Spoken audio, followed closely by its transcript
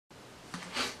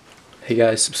Hey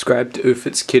guys, subscribe to Oof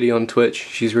It's Kitty on Twitch.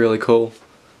 She's really cool.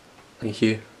 Thank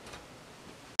you.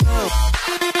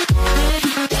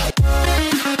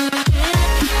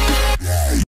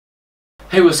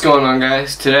 Hey, what's going on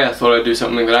guys? Today I thought I'd do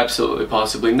something that absolutely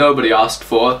possibly nobody asked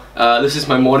for. This is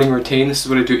my morning routine. This is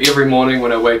what I do every morning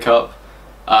when I wake up.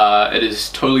 It is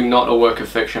totally not a work of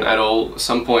fiction at all.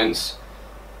 Some points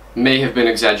may have been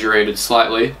exaggerated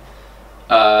slightly.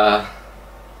 Like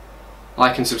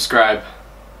and subscribe.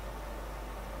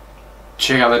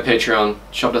 Check out my Patreon,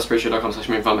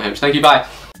 shop.spreadshirt.com/hamish. Thank you, bye!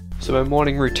 So my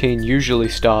morning routine usually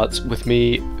starts with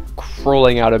me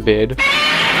crawling out of bed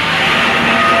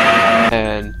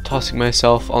and tossing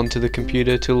myself onto the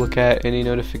computer to look at any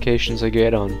notifications I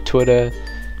get on Twitter,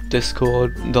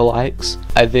 Discord, the likes.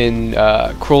 I then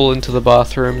crawl into the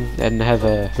bathroom and have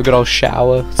a good old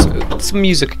shower, some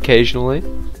music occasionally.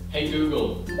 Hey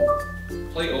Google,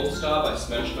 play All Star by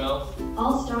Smash Mouth.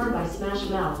 All Star by Smash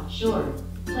Mouth, sure.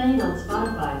 Playing on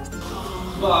Spotify.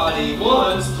 Somebody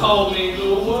once told me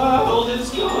the world is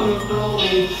gonna blow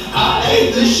me. I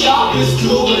ain't the sharpest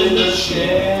tool in the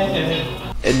shed.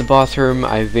 In the bathroom,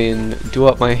 I then do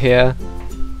up my hair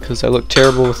because I look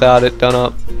terrible without it done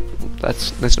up.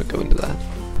 Let's not go into that.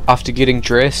 After getting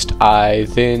dressed, I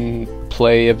then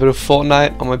play a bit of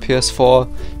Fortnite on my PS4.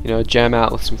 You know, jam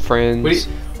out with some friends.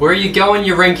 Where are you going,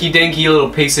 you rinky-dinky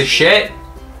little piece of shit?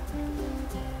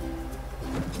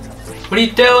 What are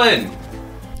you doing?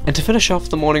 And to finish off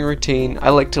the morning routine, I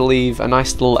like to leave a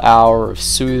nice little hour of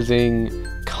soothing,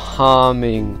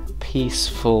 calming,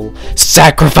 peaceful,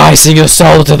 sacrificing your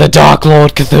soul to the Dark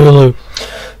Lord Cthulhu.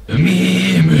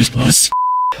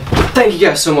 Thank you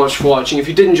guys so much for watching. If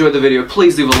you did enjoy the video,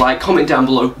 please leave a like, comment down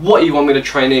below what you want me to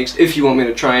try next, if you want me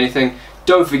to try anything.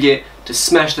 Don't forget to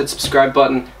smash that subscribe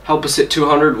button, help us hit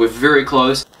 200, we're very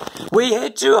close. We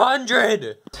hit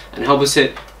 200! And help us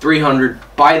hit 300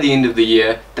 by the end of the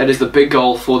year. That is the big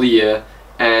goal for the year,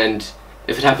 and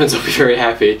if it happens I'll be very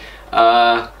happy.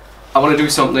 I want to do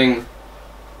something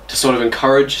to sort of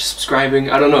encourage subscribing.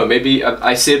 I don't know, maybe,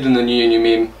 I said in the New Year New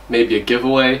Meme, maybe a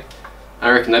giveaway. I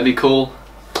reckon that'd be cool.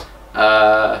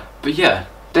 But yeah,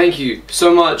 thank you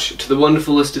so much to the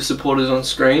wonderful list of supporters on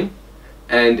screen.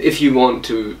 And if you want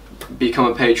to become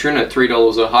a patron at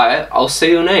 $3 or higher, I'll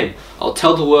say your name. I'll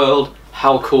tell the world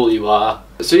how cool you are.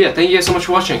 So yeah, thank you guys so much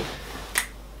for watching.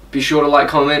 Be sure to like,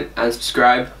 comment, and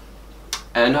subscribe.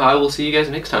 And I will see you guys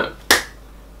next time.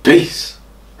 Peace!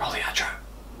 Roll the outro.